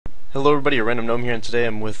Hello everybody, a Random Gnome here, and today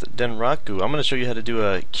I'm with Denraku. I'm going to show you how to do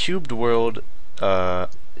a cubed world, a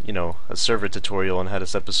server tutorial on how to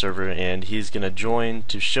set up a server, and he's going to join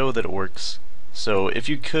to show that it works. So if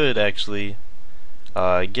you could actually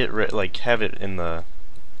have it in the,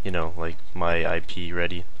 like my IP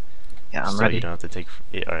ready. Yeah, I'm so ready. You don't have to take.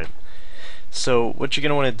 Yeah, all right. So what you're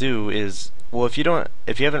going to want to do is, well, if you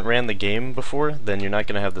haven't ran the game before, then you're not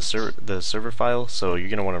going to have the server file. So you're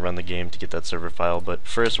going to want to run the game to get that server file. But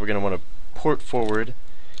first, we're going to want to port forward,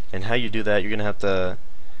 and how you do that, you're going to have to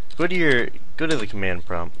go to the command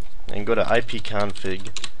prompt and go to ipconfig,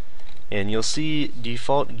 and you'll see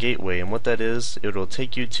default gateway, and what that is, it'll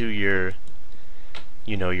take you to your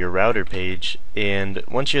router page, and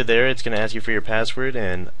once you're there, it's going to ask you for your password,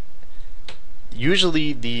 and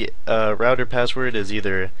usually the router password is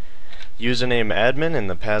either username admin and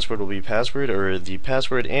the password will be password, or the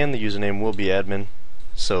password and the username will be admin,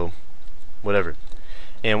 so whatever.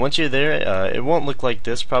 And once you're there, it won't look like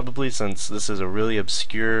this probably, since this is a really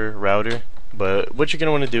obscure router, but what you're going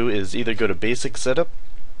to want to do is either go to basic setup,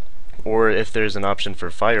 or if there's an option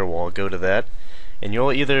for firewall, go to that, and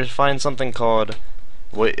you'll either find something called,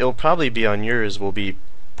 what it'll probably be on yours will be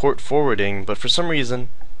port forwarding, but for some reason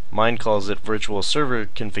mine calls it virtual server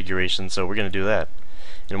configuration, so we're going to do that.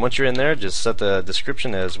 And once you're in there, just set the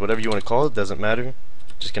description as whatever you want to call it, doesn't matter.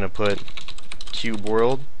 Just going to put cube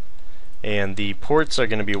world, and the ports are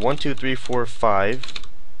going to be 1 2 3 4 5.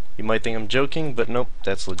 You might think I'm joking, but nope,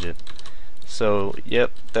 that's legit. So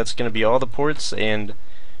yep, that's going to be all the ports, and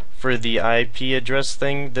for the IP address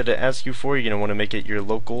thing that it asks you for, you're going to want to make it your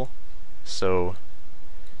local. So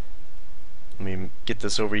let me get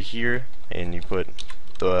this over here, and you put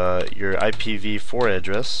your IPv4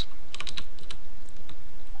 address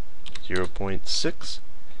 0.6.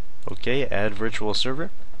 Okay, add virtual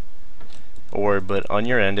server. But on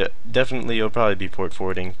your end, it'll probably be port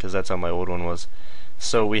forwarding, because that's how my old one was.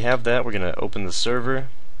 So we have that. We're going to open the server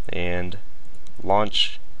and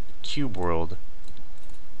launch Cube World.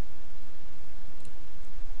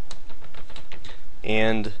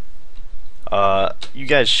 And you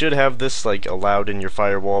guys should have this allowed in your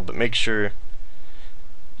firewall, but make sure,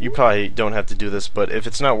 you probably don't have to do this, but if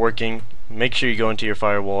it's not working, make sure you go into your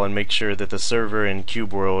firewall and make sure that the server and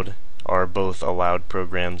Cube World are both allowed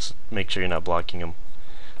programs. Make sure you're not blocking them.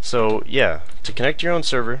 So yeah, to connect your own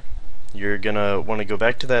server, you're gonna want to go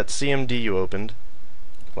back to that CMD you opened.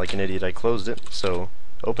 Like an idiot, I closed it. So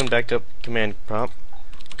open back up command prompt,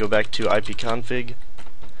 go back to ipconfig,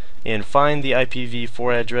 and find the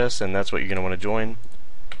IPv4 address, and that's what you're gonna want to join.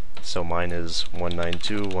 So mine is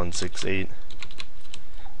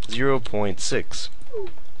 192.168.0.6.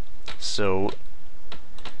 So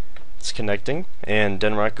it's connecting, and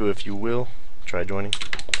Denraku, if you will, try joining.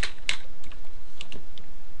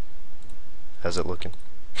 How's it looking?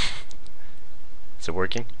 Is it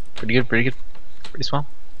working? Pretty good, pretty good. Pretty swell.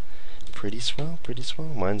 Pretty swell, pretty swell.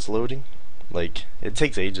 Mine's loading. It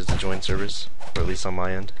takes ages to join servers, or at least on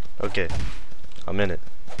my end. Okay, I'm in it.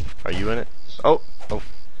 Are you in it? Oh.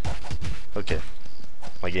 Okay.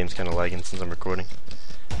 My game's kinda lagging since I'm recording.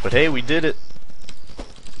 But hey, we did it!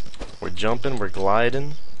 We're jumping, we're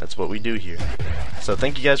gliding. That's what we do here. So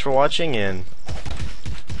thank you guys for watching, and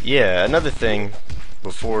yeah, another thing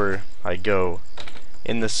before I go.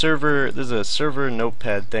 In the server, there's a server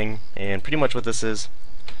notepad thing, and pretty much what this is,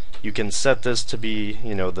 you can set this to be,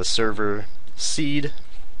 the server seed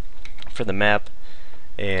for the map,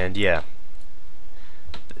 and yeah.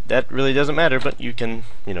 That really doesn't matter, but you can,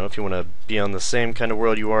 if you want to be on the same kind of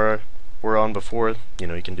world you were on before,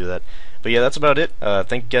 you can do that. But yeah, that's about it.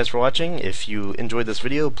 Thank you guys for watching. If you enjoyed this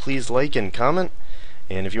video, please like and comment.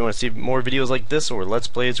 And if you want to see more videos like this, or Let's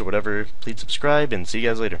Plays, or whatever, please subscribe, and see you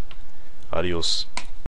guys later. Adios.